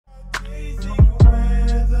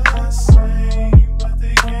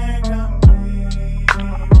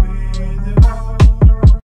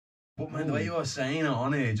was saying it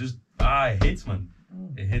on it just it hits, man.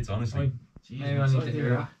 It hits, honestly. Maybe I need to hear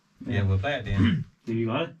that. Yeah, we'll play it then. Have you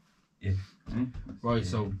got it? Yeah. Right,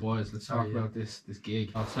 so boys, let's talk about this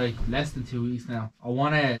gig. I'll say less than 2 weeks now. I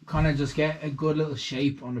want to kind of just get a good little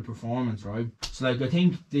shape on the performance, right? So like I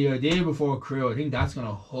think the idea before crew, I think that's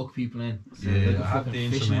gonna hook people in. Yeah, like I have the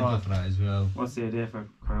instrumental for that as well. What's the idea for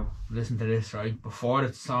crew? Listen to this, right? Before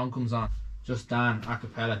the song comes on, just Dan a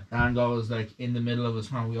cappella. Dan goes like in the middle of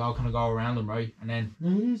us, man. We all kind of go around him, right? And then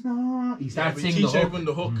he starts singing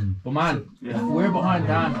the hook. But man, we're behind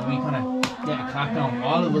Dan, and we kind of get a clap down.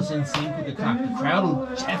 All of us in sync with the clap. The crowd will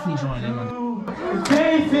definitely join in, man.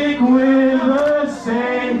 They think we're the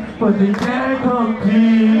same, but they can't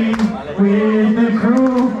compete with the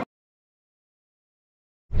crew.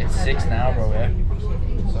 It's 6 now, bro. Yeah.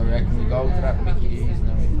 So I reckon we go to that Mickey D's and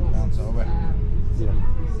then we bounce over.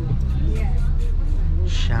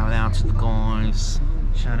 Shout out to the guys.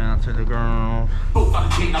 Shout out to the girl. Both on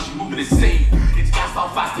the chain, now she moving insane. It's gas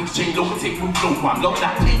off fast, things change, low, take, move low. I'm loving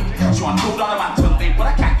that thing. She want to hold on to my tongue, babe, but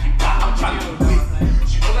I can't keep that. I'm trying to do it.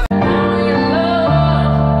 She know that.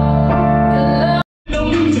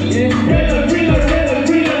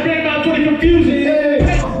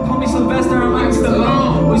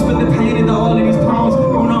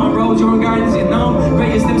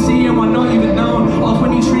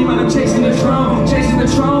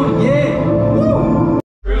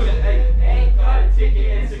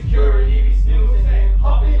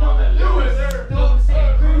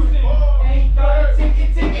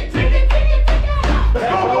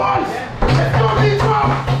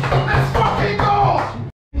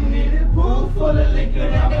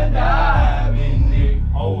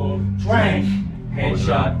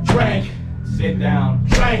 Headshot, drink, sit down,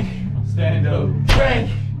 drink, stand up,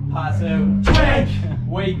 drink, pass out, drink,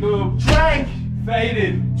 wake up, drink,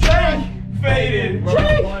 faded, drink, faded,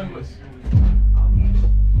 drink.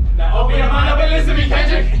 Now open your mind up and listen to me,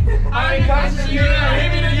 Kendrick. I ain't conscious, you're not hear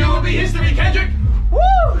me, then you will be history, Kendrick. Woo!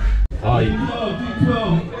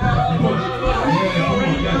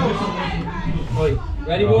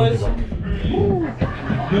 Ready, boys?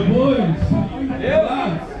 The boys.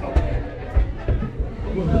 Yeah.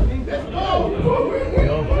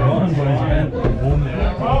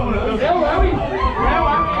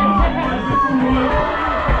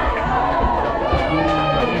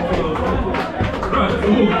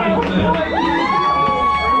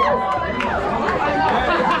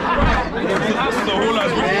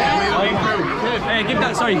 Hey, give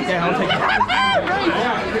that, sorry. Yeah, I'll take it.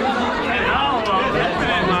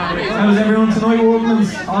 How's everyone tonight, Workmans?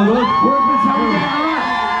 All good? Workmans, how are you getting on?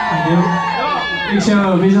 Thank you. Big shout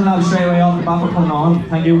out to Vision Lab straight away off the bat for putting on.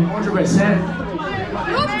 Thank you. 100%.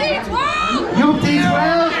 Yup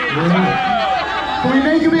D12! Yeah. Can we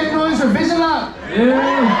make a bit of noise for Vision Lab?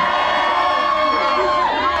 Yeah.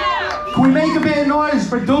 Can we make a bit of noise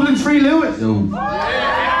for Dublin 3 Lewis? No.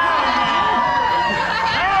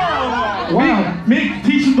 Wow. Mick,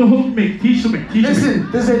 teach him the hook, Mick. Teach him it. Listen,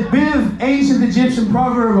 there's a bit of ancient Egyptian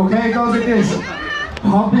proverb, okay? It goes like this.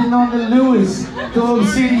 Hopping on the Lewis, Dub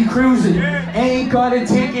City cruising. Ain't got a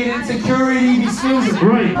ticket and security be snoozing.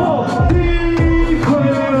 Right.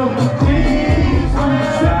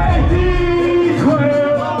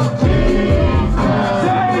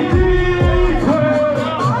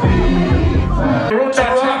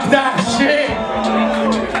 Rock that shit.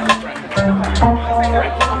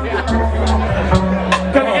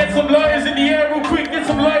 Gotta get some lawyers in the air real quick. Get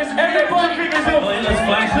some lawyers. Everybody fingers up. Let's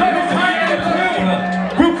flash.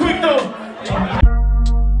 Real quick though.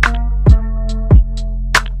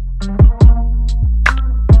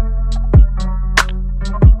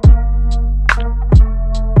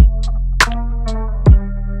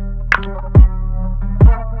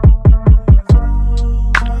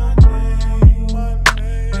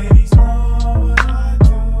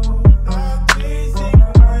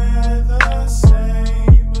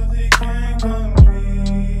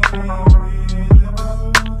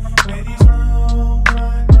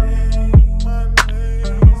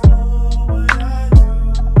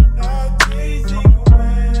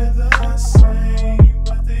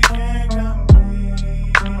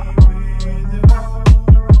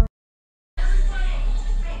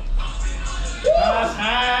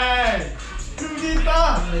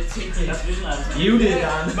 You did,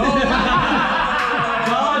 Dan. No.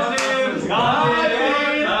 God damn.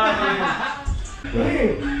 Hey,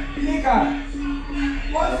 Nika,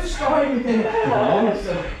 what's the story with it?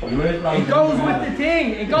 It goes with the thing.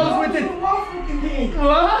 It goes with the What fucking thing?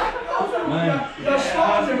 What? The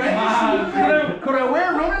sponsor, man. Could I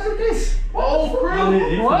wear runners with this? Oh,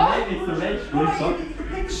 crew. What? It's the red. The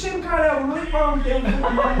picture the SIM card out with my phone.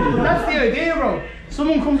 That's the idea, bro.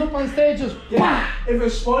 Someone comes up on stage, just If a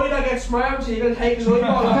spider gets smart, so you're gonna take his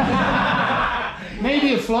eyeball off.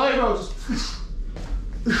 maybe a fly, bro. Just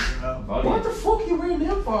What the fuck are you wearing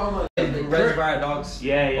them for, man? Reservoir Dogs.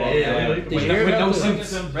 Yeah. With no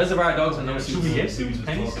suits. Reservoir Dogs with no suits. Should we get suits?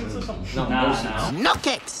 Penny suits or something? No, no suits. No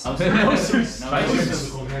kicks. No suits. I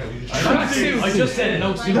just said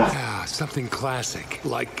no suits. Ah, something classic,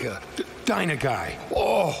 like Dyna Guy.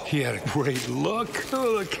 Oh, he had a great look.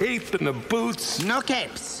 Oh, the cape and the boots. No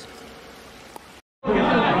capes.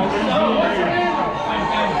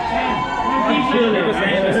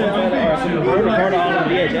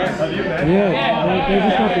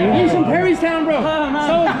 He's from Perrystown, bro.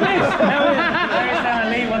 So is Chris. Perrystown and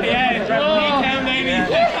Lee want to Town, baby.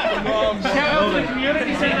 Shout out to the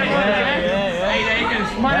community center. Yeah. 8 acres.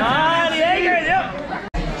 The acres, yep.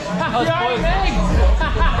 I'm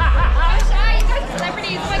shy, you guys are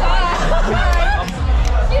celebrities, oh my god.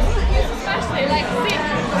 You especially, like, see, I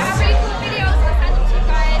have really cool videos, I'll send them to you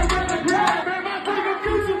guys.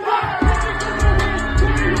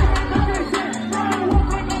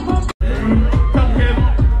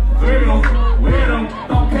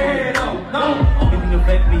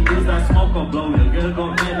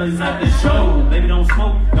 Baby, don't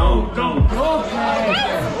smoke, no.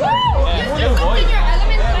 Yes, woo! You just looked in your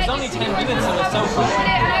element, like, only 10 minutes and it's so cool.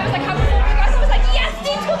 And I was like, having fun with you guys, I was like, yes,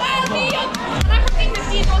 D12, me! And I'm from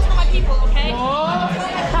D15, those are my people, okay?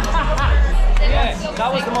 Yeah, that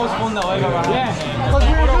was the most fun that I've ever had. Yeah, because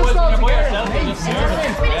we were just all together. It's really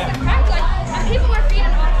the crack, like, and people were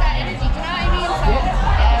feeding off that energy, do you know what I mean? So,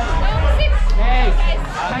 no, six. Hey, Guys,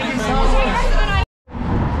 thank you so enjoy the much. rest of the night.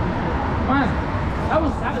 Man, that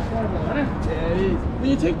was satisfying, wasn't it? Yeah, it is. When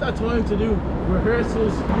you take that time to do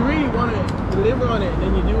rehearsals, you really want to deliver on it, and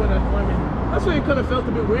then you do it at time. And that's why it kind of felt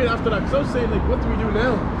a bit weird after that, because I was saying, like, what do we do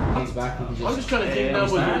now? I'm just trying to think now,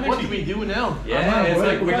 what do we do now? Yeah, it's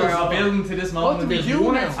like we're all building to this moment. What do we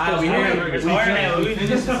do now? We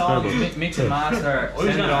finished the song, mix and master,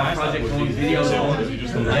 send it on Project 1 video zone, and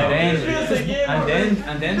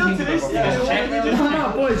then think about check. Come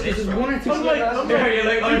on, boys, this is one or two.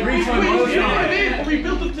 We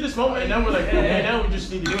built up to this moment, and now we're like, okay, now we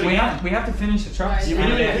just need to do it. We have to finish the tracks. We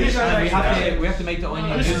have to make the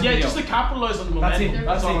onion. Yeah, just to capitalize on the momentum.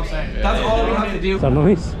 That's all I'm saying. That's all we have to do. Is that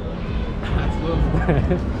nice? That's love.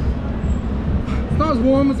 It's not as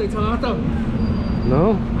warm as I thought, though.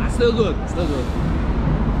 No? That's still good. Still good.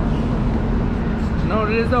 You know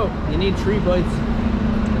what it is, though? You need 3 bites.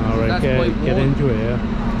 Alright, get into it, yeah.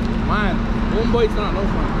 Man, 1 bite's not enough,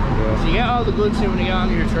 man. Yeah. So you get all the good shit when you get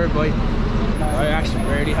onto your 3rd bite. I actually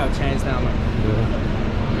barely have a chance now, man. Yeah.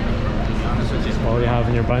 To be honest with you. All you have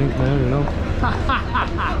in your bank now, you know?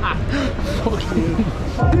 Fuck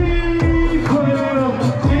you.